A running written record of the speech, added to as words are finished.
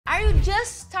Are you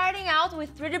just starting out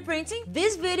with 3D printing?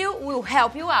 This video will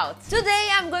help you out. Today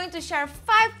I'm going to share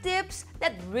 5 tips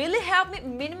that really help me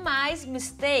minimize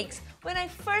mistakes when I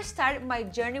first started my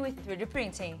journey with 3D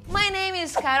printing. My name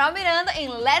is Carol Miranda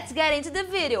and let's get into the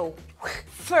video.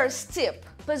 First tip.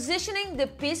 Positioning the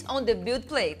piece on the build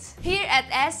plate. Here at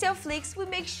STLFLIX, we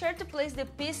make sure to place the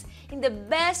piece in the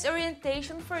best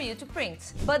orientation for you to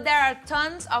print. But there are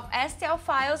tons of STL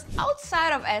files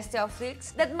outside of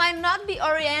STLFLIX that might not be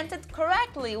oriented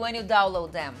correctly when you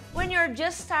download them. When you're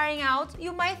just starting out,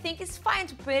 you might think it's fine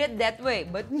to print it that way,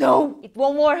 but no, it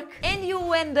won't work. And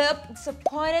you end up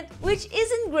disappointed, which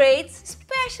isn't great,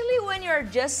 especially when you're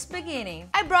just beginning.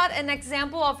 I brought an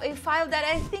example of a file that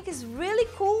I think is really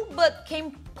cool, but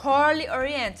came poorly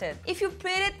oriented. If you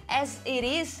print it as it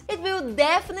is, it will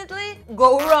definitely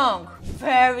go wrong.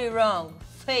 Very wrong.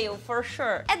 Fail for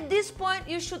sure. At this point,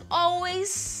 you should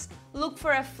always look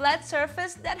for a flat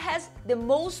surface that has the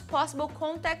most possible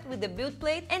contact with the build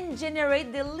plate and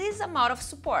generate the least amount of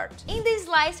support. In the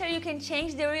slicer, you can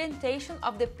change the orientation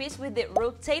of the piece with the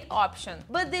rotate option,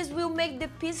 but this will make the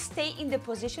piece stay in the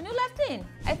position you left in.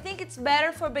 I think it's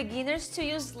better for beginners to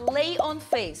use lay on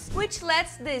face, which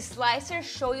lets the slicer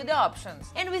show you the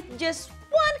options. And with just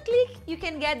one click, you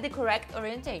can get the correct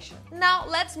orientation. Now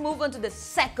let's move on to the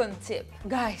second tip.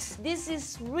 Guys, this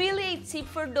is really a tip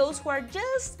for those who are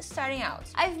just starting out.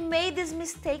 I've made this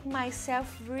mistake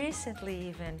myself recently,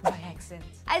 even by accident.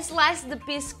 I sliced the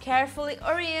piece carefully,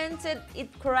 oriented it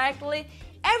correctly,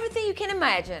 everything you can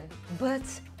imagine. But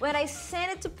when I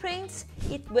sent it to print,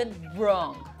 it went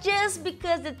wrong. Just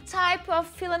because the type of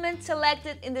filament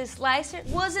selected in the slicer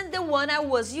wasn't the one I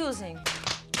was using.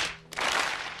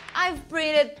 I've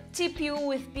printed TPU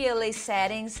with PLA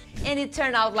settings and it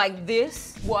turned out like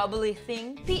this wobbly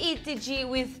thing. PETG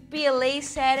with PLA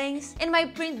settings and my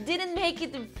print didn't make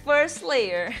it the first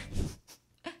layer.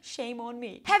 Shame on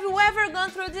me. Have you ever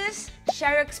gone through this?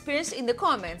 Share your experience in the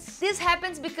comments. This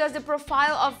happens because the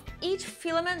profile of each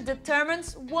filament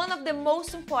determines one of the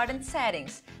most important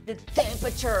settings, the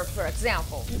temperature, for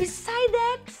example. Besides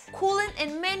that, coolant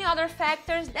and many other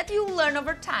factors that you learn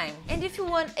over time. And if you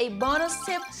want a bonus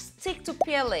tip, stick to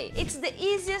PLA. It's the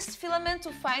easiest filament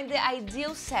to find the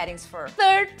ideal settings for.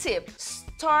 Third tip.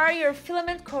 Store your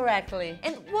filament correctly.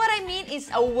 And what I mean is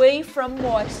away from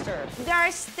moisture. There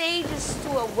are stages to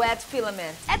a wet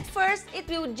filament. At first, it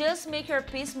will just make your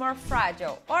piece more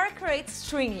fragile or create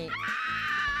stringy.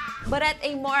 But at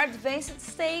a more advanced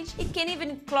stage, it can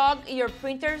even clog your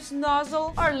printer's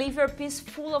nozzle or leave your piece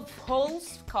full of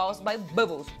holes caused by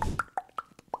bubbles.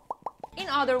 In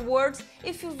other words,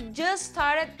 if you've just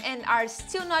started and are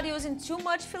still not using too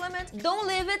much filament, don't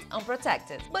leave it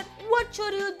unprotected. But what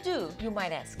should you do, you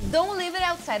might ask? Don't leave it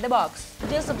outside the box,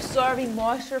 just absorbing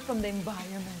moisture from the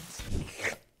environment.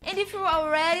 And if you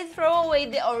already throw away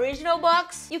the original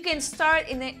box, you can start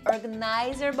in an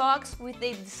organizer box with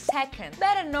a dissecant,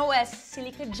 better known as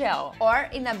silica gel, or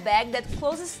in a bag that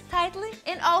closes tightly,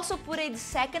 and also put a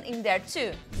dissecant in there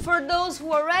too. For those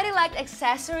who already like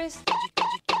accessories,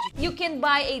 you can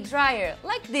buy a dryer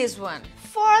like this one.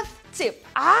 Fourth tip.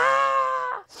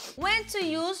 When to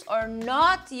use or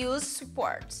not use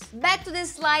supports. Back to the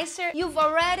slicer, you've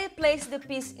already placed the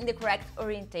piece in the correct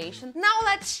orientation. Now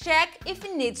let's check if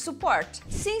it needs support.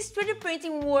 Since 3D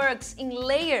printing works in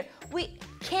layer, we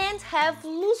can't have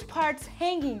loose parts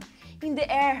hanging in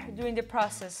the air during the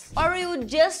process, or it would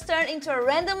just turn into a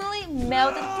randomly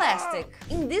melted plastic.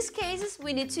 In these cases,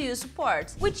 we need to use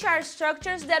supports, which are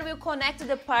structures that will connect to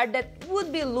the part that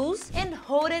would be loose and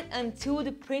hold it until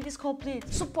the print is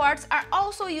complete. Supports are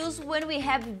also used when we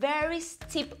have very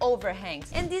steep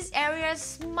overhangs, and these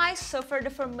areas might suffer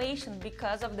deformation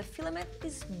because of the filament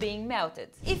is being melted.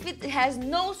 If it has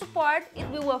no support, it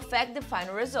will affect the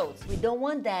final results. We don't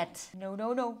want that. No,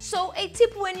 no, no. So a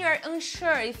tip when you're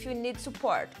unsure if you need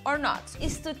support or not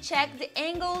is to check the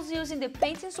angles using the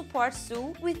painting supports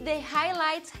tool with the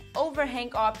highlight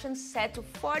overhang option set to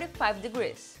 45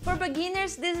 degrees. For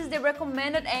beginners, this is the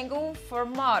recommended angle for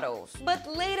models, but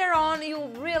later on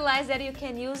you'll realize that you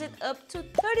can use it up to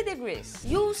 30 degrees.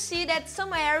 You'll see that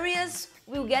some areas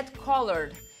will get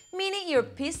colored, meaning your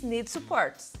piece needs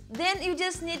supports. Then you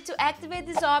just need to activate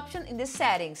this option in the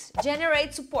settings,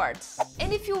 generate supports.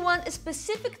 And if you want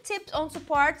specific tips on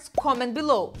supports, comment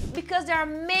below, because there are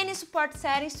many support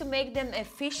settings to make them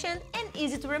efficient and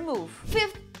easy to remove.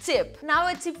 Fifth tip. Now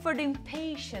a tip for the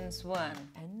impatient one.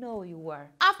 know you are.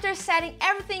 After setting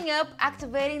everything up,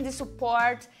 activating the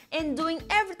support, and doing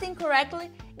everything correctly,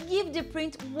 give the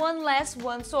print one last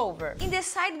once over. In the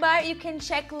sidebar, you can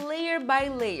check layer by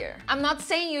layer. I'm not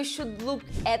saying you should look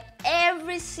at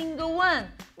every single one,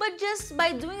 but just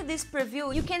by doing this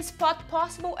preview, you can spot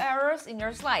possible errors in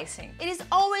your slicing. It is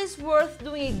always worth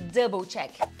doing a double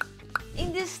check.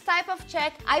 In this type of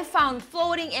check, I found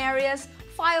floating areas,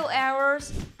 file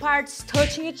errors, parts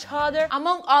touching each other,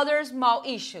 among other small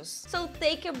issues. So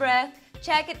take a breath,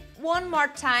 check it one more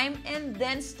time, and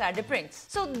then start the print.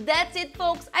 So that's it,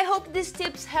 folks. I hope these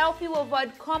tips help you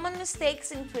avoid common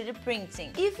mistakes in 3D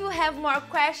printing. If you have more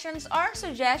questions or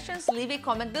suggestions, leave a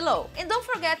comment below. And don't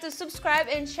forget to subscribe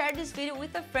and share this video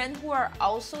with a friend who are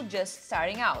also just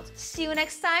starting out. See you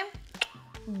next time.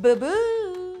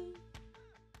 Bye-bye!